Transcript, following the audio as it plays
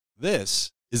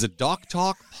This is a Doc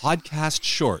Talk podcast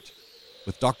short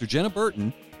with Dr. Jenna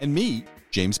Burton and me,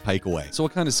 James Pikeway. So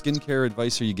what kind of skincare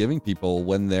advice are you giving people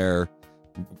when they're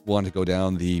want to go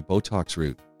down the Botox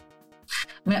route?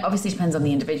 I mean, it obviously depends on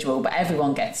the individual, but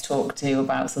everyone gets talked to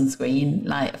about sunscreen,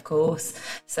 like, of course.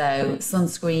 So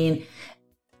sunscreen,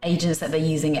 agents that they're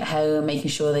using at home,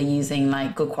 making sure they're using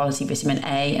like good quality vitamin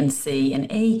A and C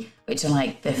and E, which are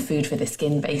like the food for the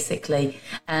skin, basically.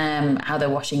 How they're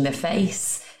washing their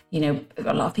face. You know,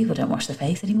 a lot of people don't wash their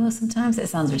face anymore sometimes. It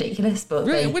sounds ridiculous, but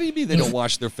really? What do you mean they don't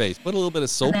wash their face? Put a little bit of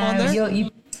soap on there?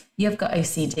 You've got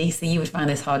OCD, so you would find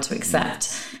this hard to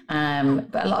accept.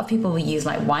 But a lot of people will use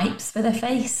like wipes for their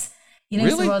face. You know,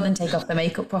 really? So rather than take off the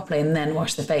makeup properly and then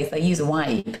wash the face, they use a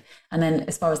wipe. And then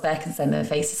as far as they're concerned, their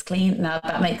face is clean. Now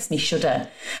that makes me shudder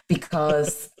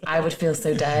because I would feel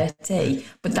so dirty.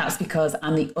 But that's because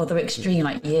I'm the other extreme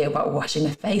like you about washing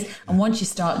my face. And once you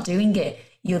start doing it,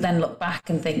 you'll then look back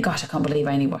and think, gosh, I can't believe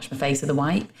I only washed my face with a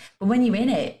wipe. But when you're in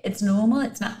it, it's normal,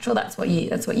 it's natural. That's what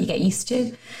you get used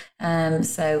to. You're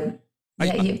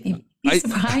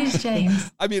surprised,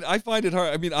 James. I mean, I find it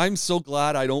hard. I mean, I'm so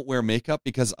glad I don't wear makeup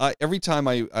because every time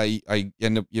I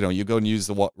end up, you know, you go and use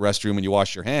the restroom and you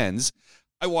wash your hands,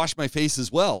 I wash my face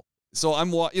as well. So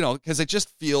I'm, you know, because it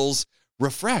just feels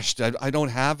refreshed. I don't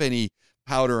have any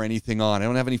powder or anything on. I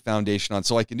don't have any foundation on,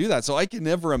 so I can do that. So I can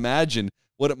never imagine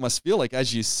what it must feel like,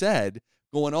 as you said,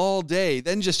 going all day,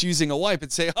 then just using a wipe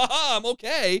and say, "Ha, I'm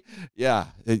okay." Yeah,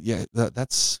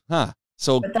 that's.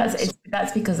 So, but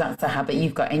that's because that's a habit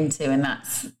you've got into, and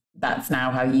that's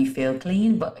now how you feel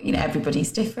clean. But you know,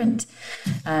 everybody's different.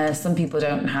 Some people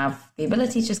don't have the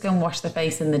ability to just go and wash their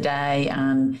face in the day,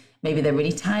 and maybe they're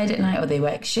really tired at night or they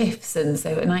work shifts, and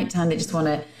so at night time they just want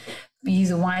to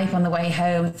use a wipe on the way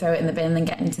home, throw it in the bin, and then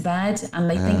get into bed. And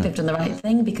they think they've done the right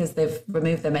thing because they've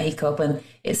removed their makeup and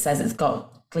it says it's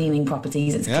got cleaning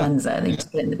properties, it's a cleanser, they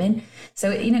just put it in the bin.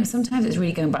 So, you know, sometimes it's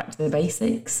really going back to the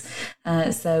basics.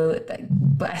 But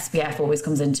SPF always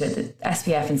comes into it. The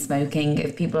SPF and smoking,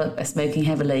 if people are smoking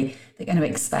heavily, they're going to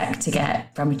expect to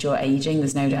get premature aging.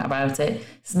 There's no doubt about it.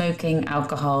 Smoking,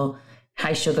 alcohol,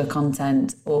 high sugar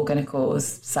content, all going to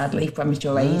cause, sadly,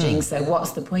 premature aging. So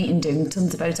what's the point in doing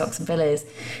tons of Botox and fillers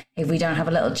if we don't have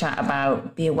a little chat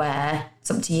about, be aware,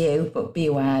 it's up to you, but be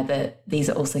aware that these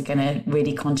are also going to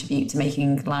really contribute to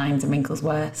making lines and wrinkles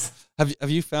worse. Have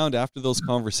you found after those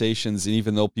conversations, and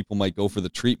even though people might go for the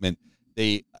treatment,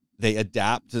 they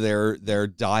adapt their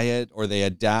diet, or they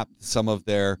adapt some of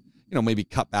their, you know, maybe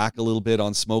cut back a little bit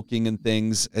on smoking and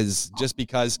things, as just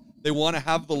because they want to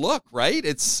have the look, right?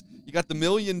 You got the $1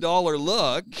 million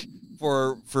look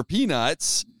for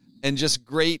peanuts, and just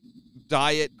great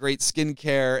diet, great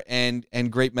skincare,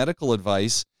 and great medical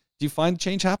advice. Do you find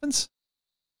change happens?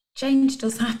 Change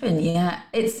does happen, yeah.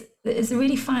 It's a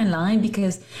really fine line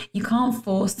because you can't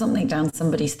force something down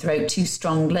somebody's throat too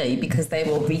strongly because they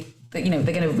will they're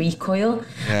going to recoil,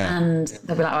 and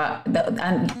they'll be like,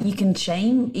 and you can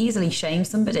easily shame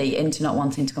somebody into not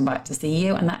wanting to come back to see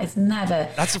you, and that's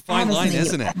a fine line,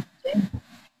 isn't it?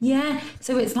 Yeah,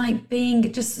 so it's like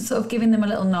just sort of giving them a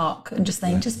little knock and just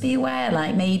saying, just be aware,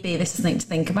 like maybe this is something to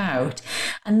think about.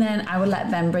 And then I will let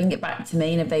them bring it back to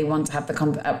me. And if they want to have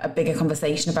a bigger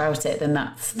conversation about it, then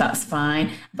that's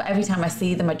fine. But every time I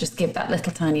see them, I just give that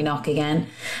little tiny knock again.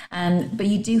 But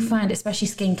you do find, especially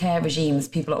skincare regimes,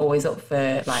 people are always up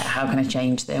for like, how can I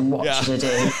change them? What should I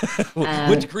do?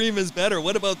 Which cream is better?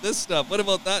 What about this stuff? What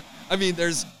about that? I mean,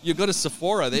 you go to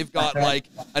Sephora, they've got like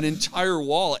an entire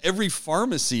wall. Every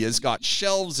pharmacy has got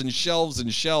shelves and shelves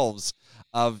and shelves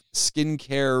of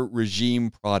skincare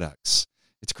regime products.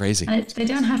 It's crazy. And they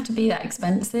don't have to be that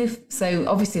expensive. So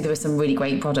obviously there are some really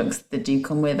great products that do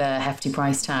come with a hefty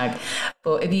price tag.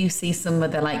 But if you see some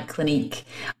of the like Clinique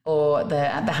or the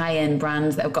high-end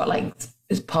brands that have got like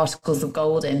particles of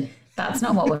gold in, that's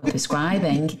not what we're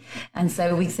prescribing. And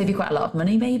so we save you quite a lot of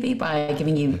money maybe by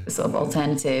giving you sort of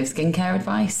alternative skincare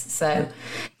advice. So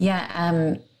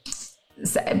yeah,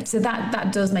 So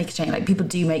that does make a change. Like people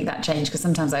do make that change because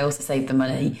sometimes I also save the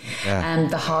money.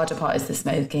 And the harder part is the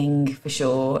smoking for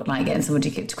sure. Like getting somebody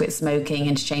to quit smoking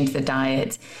and to change their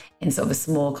diet in sort of a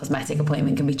small cosmetic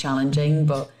appointment can be challenging,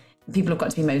 but people have got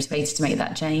to be motivated to make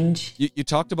that change. You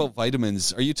talked about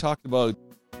vitamins. Are you talking about